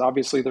pieces.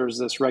 Obviously, there's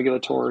this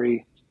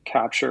regulatory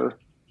capture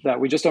that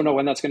we just don't know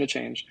when that's going to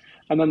change.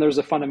 And then there's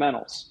the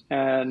fundamentals.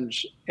 And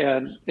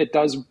it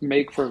does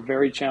make for a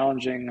very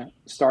challenging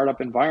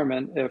startup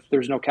environment if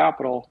there's no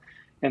capital.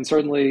 And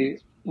certainly,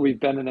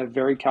 we've been in a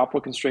very capital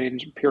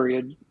constrained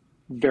period,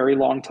 very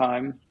long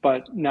time.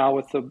 But now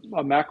with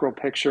a macro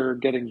picture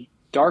getting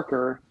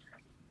darker,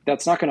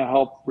 that's not going to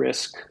help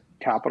risk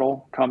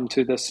capital come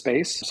to this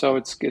space. So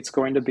it's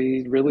going to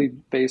be really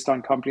based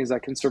on companies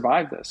that can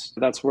survive this.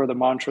 That's where the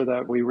mantra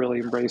that we really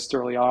embraced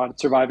early on,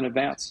 survive and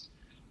advance.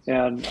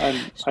 And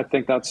I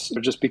think that's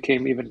just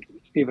became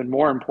even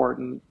more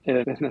important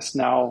in this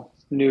now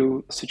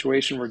new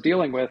situation we're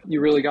dealing with.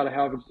 You really got to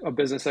have a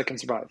business that can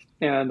survive.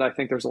 And I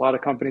think there's a lot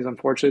of companies,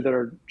 unfortunately, that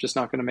are just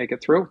not going to make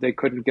it through. They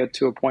couldn't get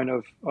to a point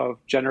of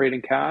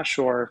generating cash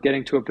or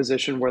getting to a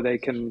position where they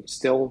can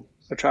still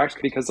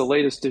attract, because the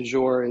latest du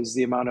jour is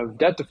the amount of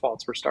debt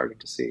defaults we're starting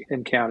to see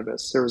in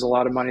cannabis. There was a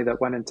lot of money that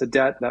went into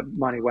debt. That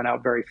money went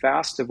out very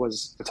fast. It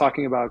was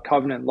talking about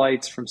covenant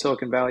lights from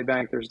Silicon Valley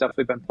Bank. There's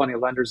definitely been plenty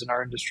of lenders in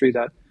our industry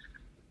that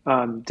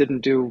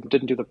didn't do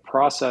the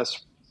process,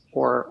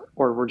 or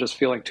were just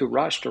feeling too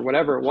rushed or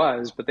whatever it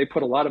was, but they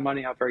put a lot of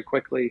money out very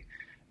quickly,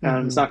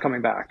 and it's not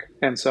coming back.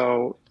 And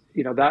so,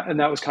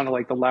 that was kind of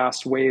like the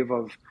last wave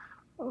of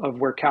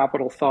where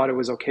capital thought it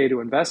was okay to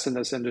invest in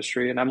this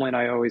industry. And Emily and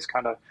I always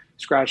kind of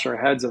scratch our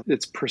heads of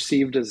it's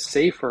perceived as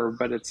safer,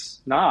 but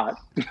it's not.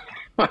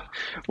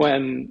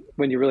 when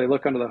you really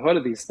look under the hood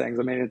of these things.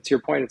 I mean, to your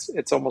point,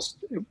 it's almost,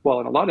 well,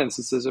 in a lot of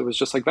instances, it was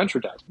just like venture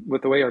debt.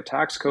 With the way our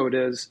tax code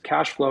is,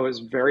 cash flow is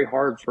very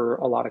hard for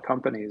a lot of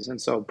companies.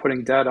 And so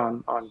putting debt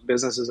on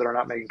businesses that are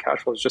not making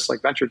cash flow is just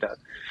like venture debt.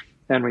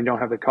 And when you don't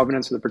have the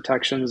covenants or the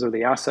protections or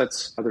the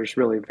assets, there's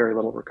really very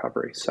little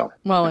recovery. So,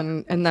 well,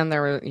 and then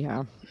there were,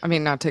 yeah, I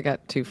mean, not to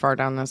get too far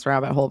down this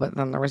rabbit hole, but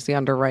then there was the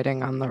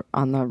underwriting on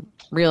the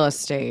real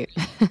estate,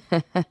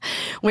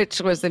 which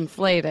was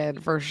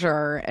inflated for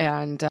sure,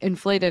 and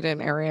inflated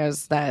in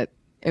areas that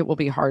it will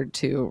be hard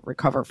to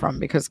recover from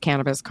because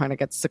cannabis kind of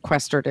gets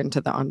sequestered into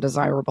the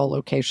undesirable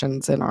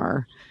locations in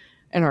our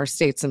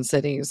states and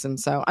cities. And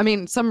so, I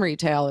mean, some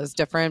retail is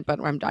different, but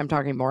I'm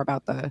talking more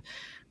about the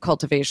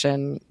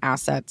cultivation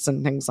assets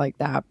and things like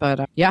that.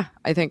 But yeah,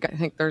 I think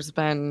there's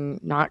been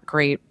not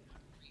great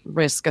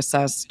risk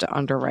assessed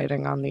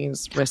underwriting on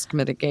these, risk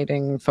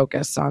mitigating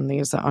focus on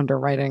these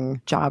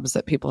underwriting jobs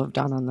that people have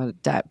done on the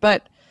debt.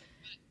 But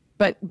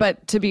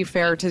to be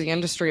fair to the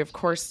industry, of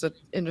course, the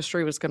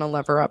industry was going to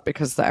lever up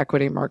because the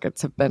equity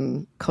markets have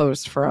been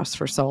closed for us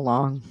for so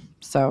long.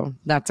 So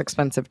that's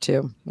expensive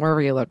too.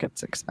 Wherever you look,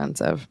 it's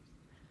expensive.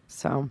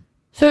 So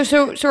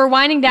we're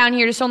winding down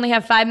here. Just only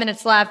have 5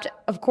 minutes left.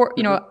 Of course,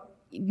 you know,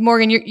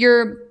 Morgan,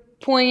 your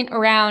point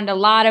around a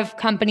lot of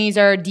companies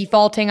are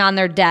defaulting on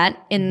their debt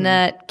in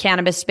the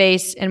cannabis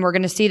space, and we're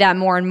going to see that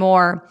more and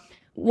more.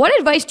 What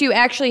advice do you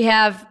actually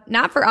have,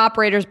 not for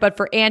operators, but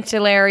for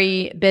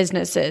ancillary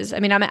businesses? I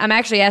mean, I'm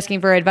actually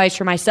asking for advice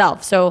for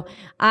myself. So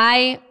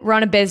I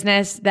run a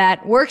business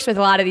that works with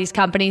a lot of these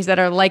companies that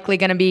are likely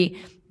going to be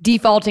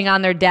defaulting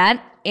on their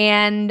debt,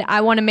 and I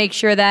want to make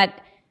sure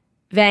that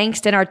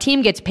Vangst and our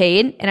team gets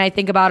paid. And I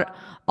think about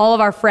all of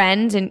our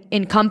friends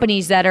in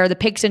companies that are the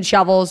picks and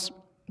shovels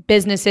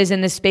businesses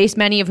in this space,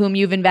 many of whom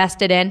you've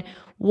invested in.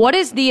 What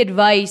is the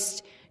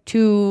advice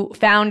to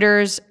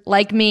founders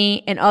like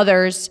me and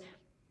others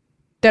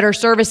that are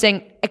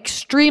servicing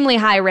extremely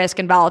high risk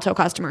and volatile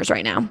customers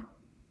right now?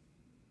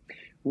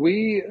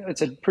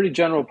 It's a pretty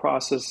general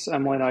process.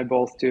 Emily and I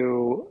both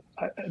do,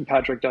 and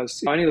Patrick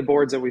does. Any of the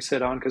boards that we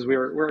sit on, because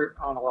we're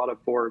on a lot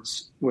of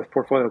boards with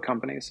portfolio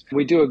companies,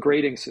 we do a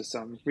grading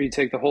system where you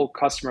take the whole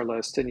customer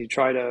list and you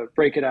try to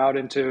break it out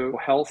into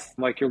health,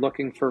 like you're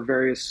looking for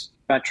various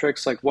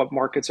metrics, like what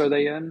markets are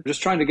they in?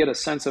 Just trying to get a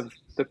sense of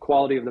the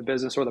quality of the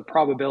business, or the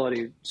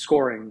probability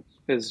scoring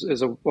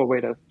is a way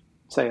to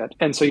say it.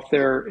 And so if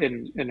they're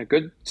in a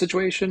good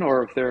situation,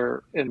 or if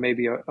they're in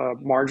maybe a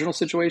marginal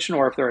situation,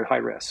 or if they're at high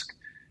risk,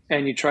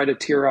 and you try to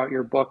tier out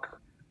your book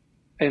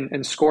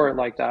and score it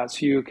like that,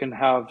 so you can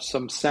have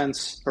some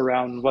sense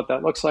around what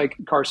that looks like.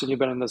 Carson, you've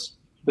been in this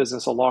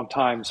business a long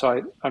time,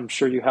 so I'm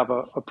sure you have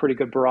a pretty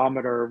good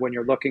barometer when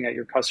you're looking at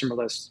your customer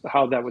list,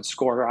 how that would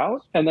score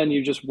out. And then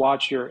you just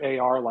watch your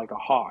AR like a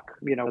hawk.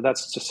 You know,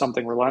 that's just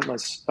something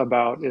relentless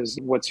about, is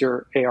what's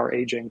your AR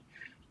aging,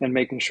 and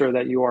making sure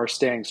that you are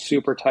staying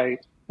super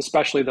tight,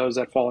 especially those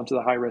that fall into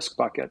the high risk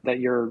bucket, that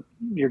you're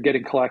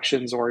getting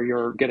collections, or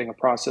you're getting a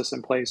process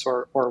in place,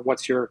 or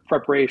what's your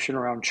preparation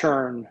around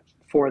churn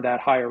for that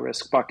higher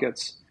risk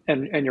buckets,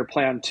 and your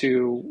plan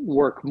to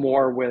work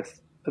more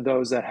with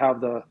those that have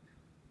the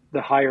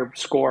higher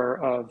score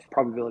of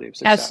probability of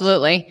success.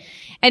 Absolutely.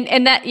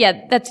 And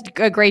that's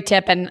a great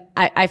tip. And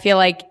I feel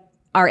like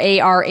our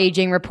AR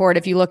aging report,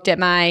 if you looked at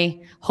my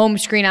home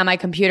screen on my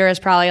computer, is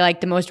probably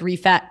like the most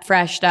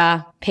refreshed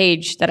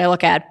page that I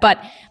look at.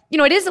 But you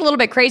know, it is a little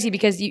bit crazy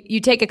because you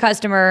take a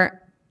customer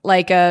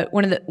like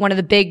one of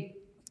the big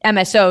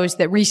MSOs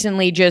that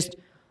recently just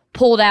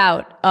pulled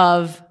out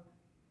of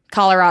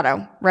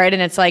Colorado, right?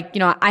 And it's like, you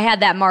know, I had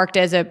that marked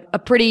as a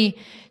pretty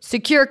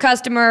secure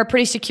customer,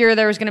 pretty secure.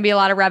 There was going to be a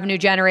lot of revenue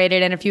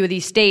generated in a few of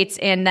these states,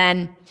 and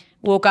then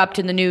woke up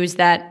to the news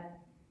that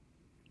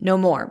no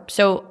more.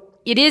 So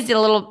it is a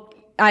little,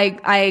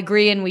 I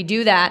agree, and we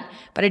do that,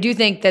 but I do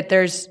think that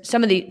there's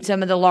some of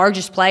the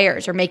largest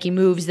players are making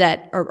moves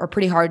that are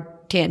pretty hard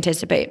to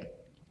anticipate.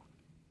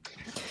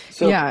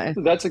 So yeah,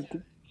 that's a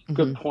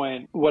good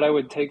point. What I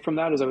would take from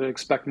that is I would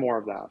expect more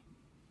of that.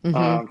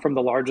 From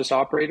the largest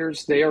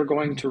operators. They are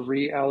going to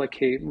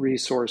reallocate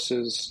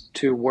resources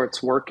to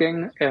what's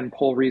working and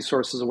pull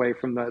resources away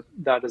from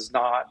that is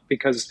not,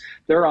 because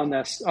they're on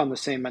the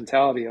same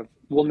mentality of,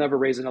 we'll never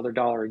raise another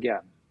dollar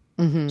again.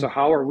 So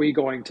how are we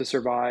going to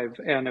survive?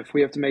 And if we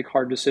have to make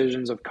hard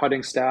decisions of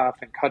cutting staff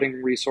and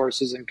cutting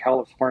resources in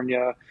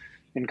California,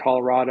 in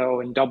Colorado,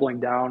 and doubling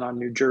down on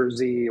New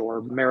Jersey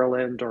or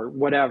Maryland or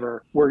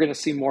whatever, we're going to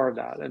see more of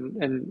that.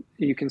 And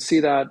you can see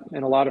that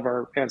in a lot of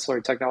our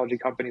ancillary technology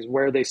companies,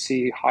 where they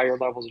see higher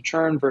levels of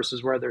churn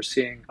versus where they're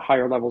seeing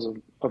higher levels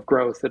of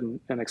growth and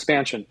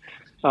expansion.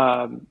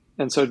 And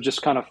so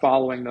just kind of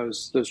following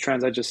those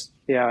trends, it's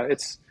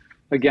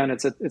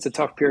a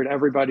tough period.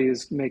 Everybody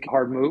is making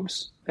hard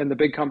moves. And the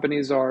big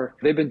companies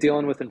they've been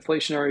dealing with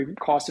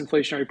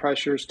inflationary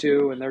pressures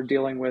too, and they're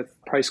dealing with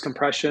price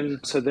compression.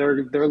 So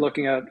they're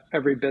looking at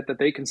every bit that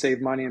they can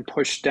save money and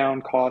push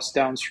down costs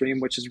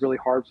downstream, which is really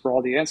hard for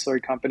all the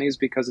ancillary companies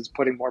because it's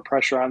putting more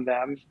pressure on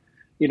them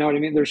You know what I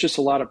mean? There's just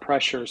a lot of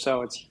pressure.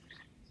 So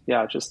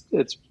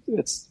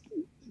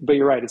but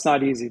you're right. It's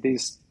not easy.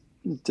 These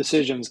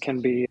decisions can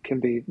be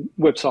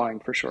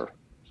whipsawing for sure.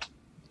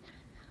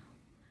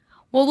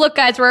 Well, look,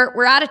 guys,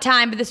 we're out of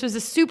time, but this was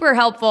a super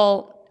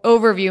helpful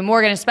overview.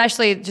 Morgan,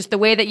 especially just the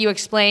way that you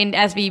explained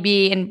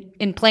SVB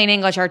in plain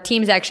English. Our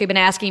team's actually been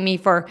asking me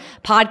for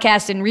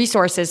podcasts and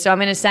resources, so I'm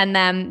going to send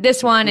them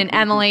this one. And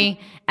Emily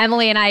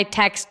and I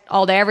text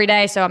all day, every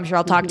day, so I'm sure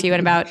I'll talk to you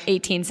in about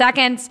 18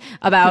 seconds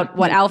about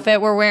what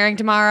outfit we're wearing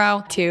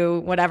tomorrow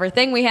to whatever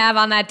thing we have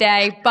on that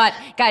day. But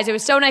guys, it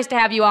was so nice to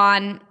have you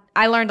on.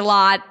 I learned a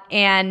lot,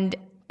 and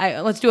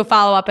let's do a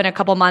follow-up in a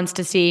couple months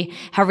to see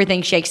how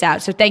everything shakes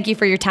out. So thank you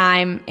for your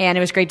time, and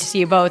it was great to see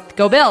you both.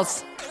 Go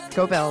Bills.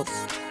 Go Bills.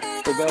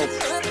 Go Bills.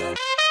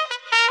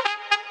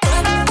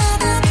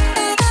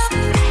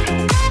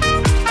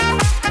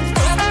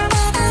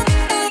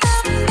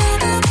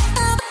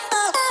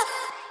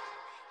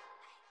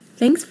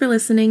 Thanks for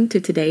listening to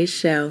today's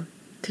show.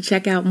 To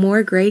check out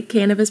more great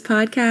cannabis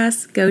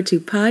podcasts, go to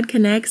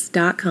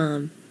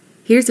podconnects.com.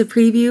 Here's a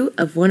preview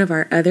of one of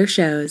our other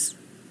shows.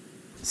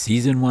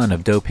 Season 1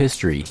 of Dope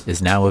History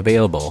is now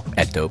available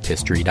at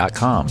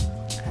dopehistory.com.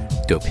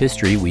 Dope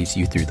History weaves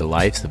you through the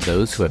lives of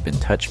those who have been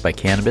touched by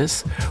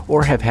cannabis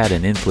or have had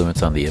an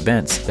influence on the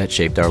events that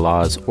shaped our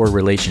laws or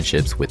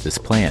relationships with this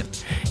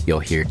plant. You'll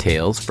hear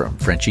tales from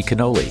Frenchie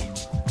Cannoli,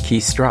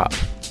 Keith Strop,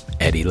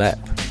 Eddie Lepp,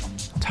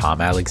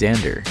 Tom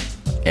Alexander,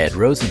 Ed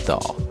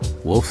Rosenthal,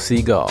 Wolf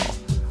Seagal,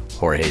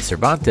 Jorge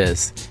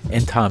Cervantes,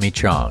 and Tommy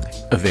Chong.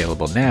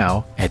 Available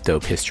now at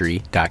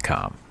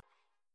dopehistory.com.